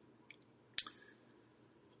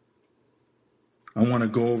 I want to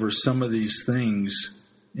go over some of these things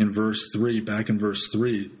in verse 3, back in verse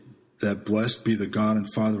 3, that blessed be the God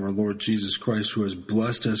and Father of our Lord Jesus Christ, who has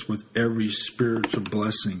blessed us with every spiritual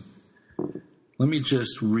blessing. Let me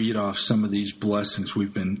just read off some of these blessings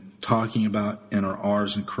we've been talking about and are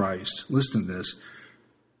ours in Christ. Listen to this.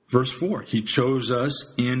 Verse 4, he chose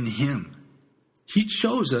us in him. He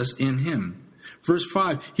chose us in him. Verse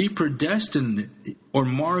 5, he predestined or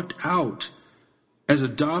marked out as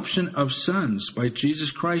adoption of sons by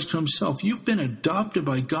Jesus Christ to himself. You've been adopted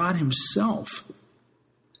by God himself.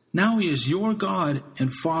 Now he is your God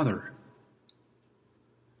and Father.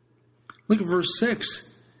 Look at verse 6.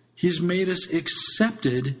 He's made us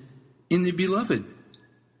accepted in the beloved.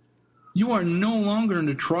 You are no longer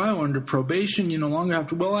under trial, under probation. You no longer have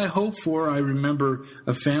to, I remember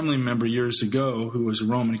a family member years ago who was a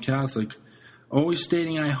Roman Catholic always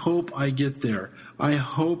stating, I hope I get there. I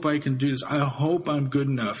hope I can do this. I hope I'm good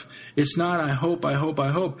enough. It's not I hope.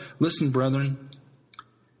 Listen, brethren,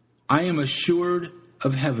 I am assured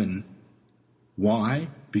of heaven. Why?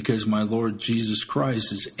 Because my Lord Jesus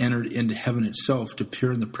Christ has entered into heaven itself to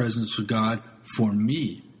appear in the presence of God for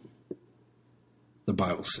me, the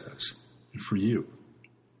Bible says, and for you.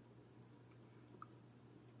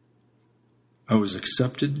 I was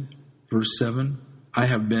accepted, verse 7. I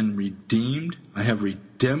have been redeemed. I have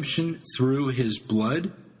redemption through his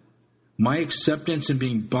blood. My acceptance and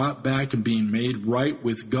being bought back and being made right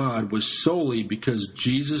with God was solely because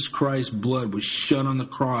Jesus Christ's blood was shed on the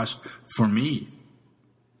cross for me.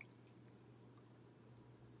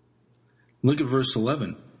 Look at verse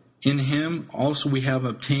 11. In him also we have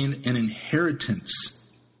obtained an inheritance.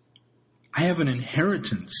 I have an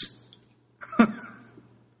inheritance.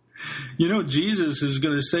 You know, Jesus is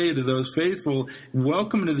going to say to those faithful,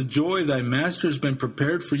 welcome to the joy thy master has been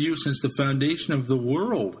prepared for you since the foundation of the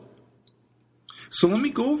world. So let me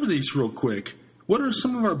go over these real quick. What are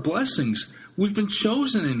some of our blessings? We've been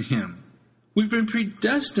chosen in him. We've been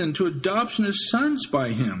predestined to adoption as sons by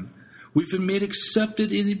him. We've been made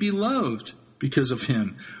accepted in the beloved because of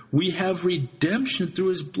him. We have redemption through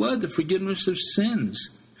his blood, the forgiveness of sins.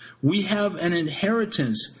 We have an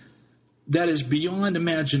inheritance that is beyond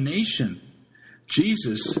imagination.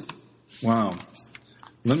 Jesus, wow.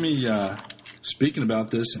 Let me, speaking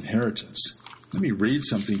about this inheritance, let me read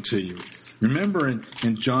something to you. Remember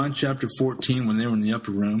in John chapter 14 when they were in the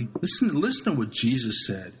upper room? Listen to what Jesus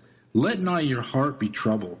said. Let not your heart be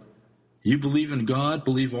troubled. You believe in God,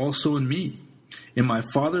 believe also in me. In my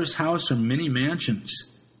Father's house are many mansions.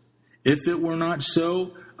 If it were not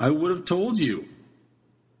so, I would have told you.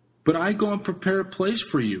 But I go and prepare a place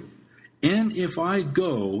for you. And if I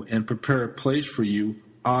go and prepare a place for you,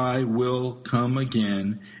 I will come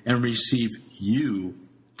again and receive you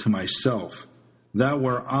to myself, that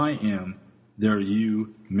where I am, there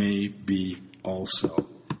you may be also.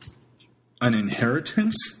 An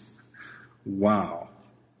inheritance? Wow.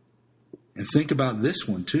 And think about this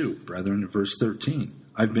one too, brethren, in verse 13.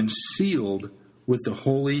 I've been sealed with the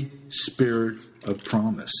Holy Spirit of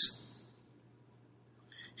promise.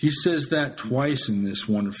 He says that twice in this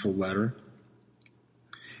wonderful letter.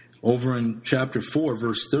 Over in chapter 4,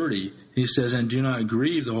 verse 30, he says, and do not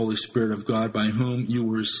grieve the Holy Spirit of God, by whom you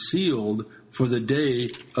were sealed for the day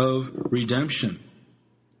of redemption.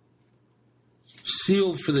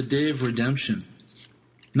 Sealed for the day of redemption.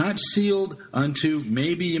 Not sealed unto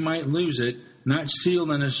maybe you might lose it, not sealed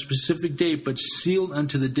on a specific date, but sealed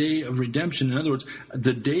unto the day of redemption. In other words,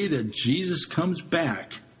 the day that Jesus comes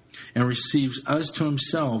back and receives us to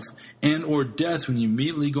himself, and or death when you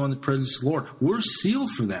immediately go in the presence of the Lord. We're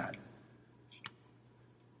sealed for that.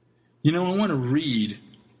 You know, I want to read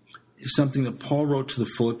something that Paul wrote to the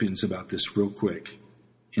Philippians about this real quick.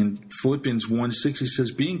 In Philippians 1:6, he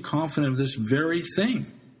says, being confident of this very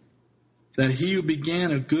thing, that he who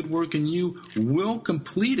began a good work in you will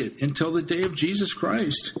complete it until the day of Jesus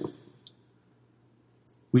Christ.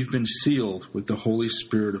 We've been sealed with the Holy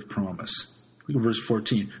Spirit of promise. Look at verse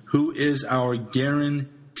 14. Who is our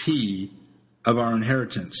guarantee of our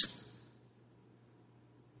inheritance?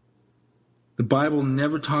 The Bible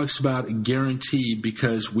never talks about a guarantee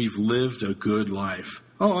because we've lived a good life.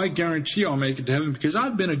 Oh, I guarantee I'll make it to heaven because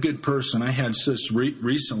I've been a good person. I had this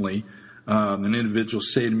recently, an individual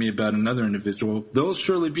say to me about another individual, they'll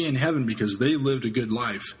surely be in heaven because they lived a good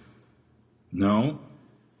life. No,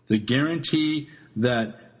 the guarantee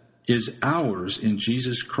that is ours in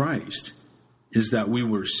Jesus Christ is that we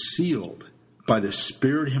were sealed by the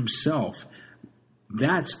Spirit Himself.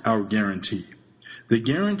 That's our guarantee. The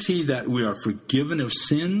guarantee that we are forgiven of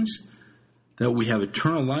sins, that we have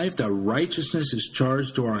eternal life, that righteousness is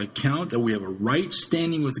charged to our account, that we have a right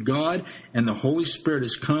standing with God, and the Holy Spirit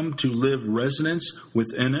has come to live residence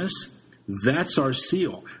within us. That's our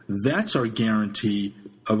seal. That's our guarantee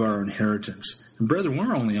of our inheritance. And brethren,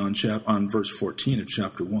 we're only on verse 14 of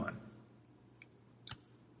chapter 1.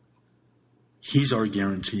 He's our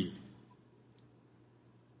guarantee.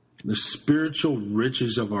 The spiritual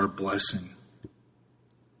riches of our blessing.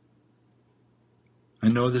 I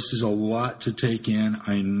know this is a lot to take in.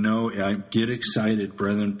 I know I get excited,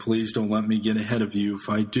 brethren. Please don't let me get ahead of you. If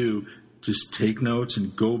I do, just take notes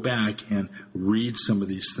and go back and read some of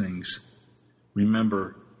these things.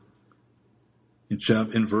 Remember,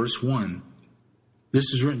 in verse 1, this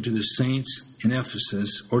is written to the saints in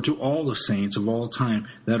Ephesus, or to all the saints of all time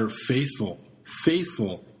that are faithful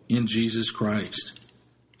in Jesus Christ.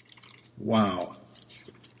 Wow.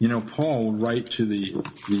 You know, Paul will write to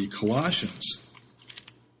the Colossians,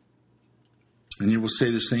 and he will say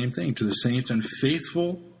the same thing to the saints and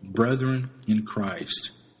faithful brethren in Christ.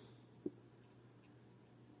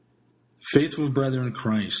 Faithful brethren in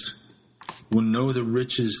Christ will know the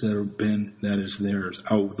riches that is theirs,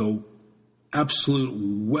 the absolute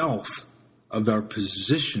wealth of our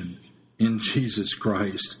position in Jesus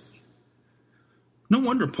Christ. No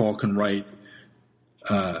wonder Paul can write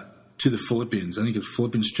to the Philippians. I think it's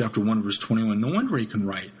Philippians chapter 1, verse 21. No wonder he can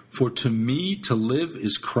write, "For to me to live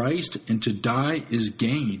is Christ, and to die is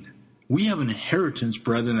gain." We have an inheritance,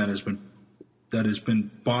 brethren, that has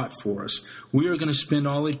been bought for us. We are going to spend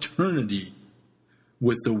all eternity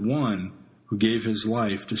with the one who gave his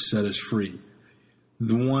life to set us free.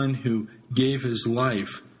 The one who gave his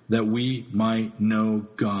life that we might know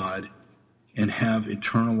God and have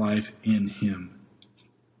eternal life in him.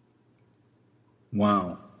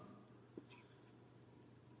 Wow.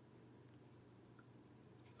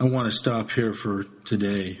 I want to stop here for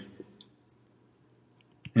today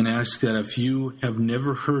and ask that if you have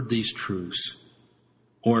never heard these truths,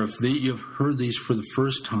 or if you have heard these for the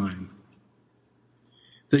first time,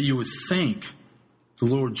 that you would thank the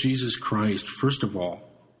Lord Jesus Christ, first of all,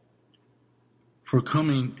 for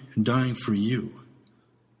coming and dying for you.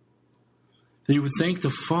 That you would thank the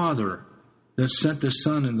Father that sent the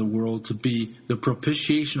Son in the world to be the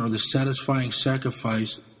propitiation or the satisfying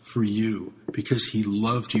sacrifice for you, because he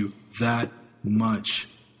loved you that much.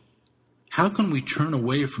 How can we turn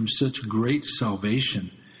away from such great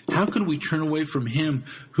salvation? How can we turn away from him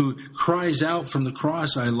who cries out from the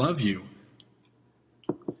cross, "I love you"?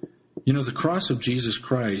 You know, the cross of Jesus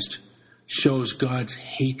Christ shows God's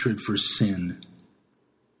hatred for sin.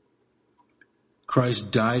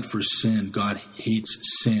 Christ died for sin. God hates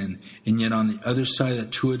sin. And yet on the other side of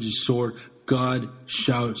that two-edged sword, God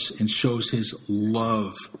shouts and shows his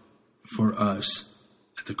love for us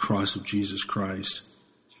at the cross of Jesus Christ.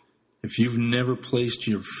 If you've never placed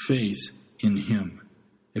your faith in him,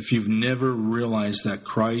 if you've never realized that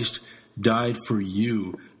Christ died for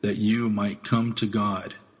you, that you might come to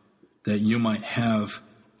God, that you might have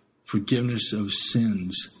forgiveness of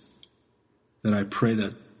sins, then I pray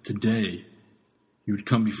that today you would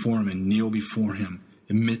come before him and kneel before him,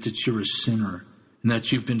 admit that you're a sinner, and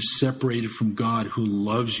that you've been separated from God, who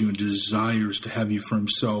loves you and desires to have you for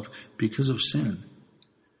himself because of sin.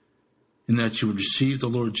 And that you would receive the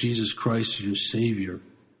Lord Jesus Christ as your Savior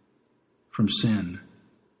from sin.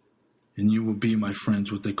 And you will be, my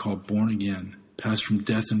friends, what they call born again, passed from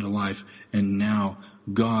death into life, and now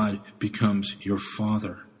God becomes your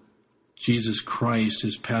Father. Jesus Christ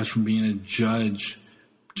has passed from being a judge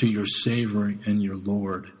to your Savior and your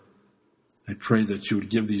Lord. I pray that you would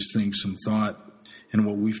give these things some thought, and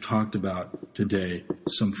what we've talked about today,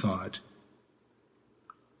 some thought.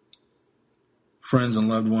 Friends and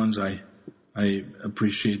loved ones, I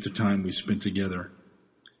appreciate the time we spent together.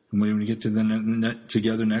 And when we get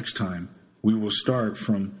together next time, we will start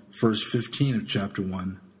from verse 15 of chapter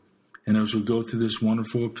 1. And as we go through this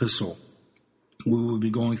wonderful epistle, we will be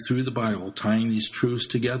going through the Bible, tying these truths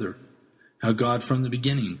together. How God from the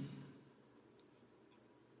beginning,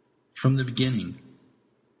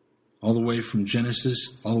 all the way from Genesis,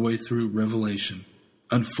 all the way through Revelation,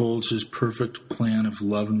 unfolds his perfect plan of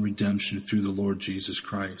love and redemption through the Lord Jesus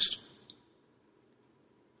Christ.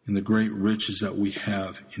 and the great riches that we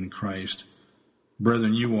have in Christ.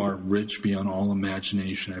 Brethren, you are rich beyond all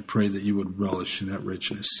imagination. I pray that you would relish in that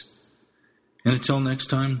richness. And until next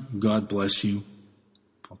time, God bless you.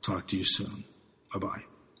 I'll talk to you soon. Bye-bye.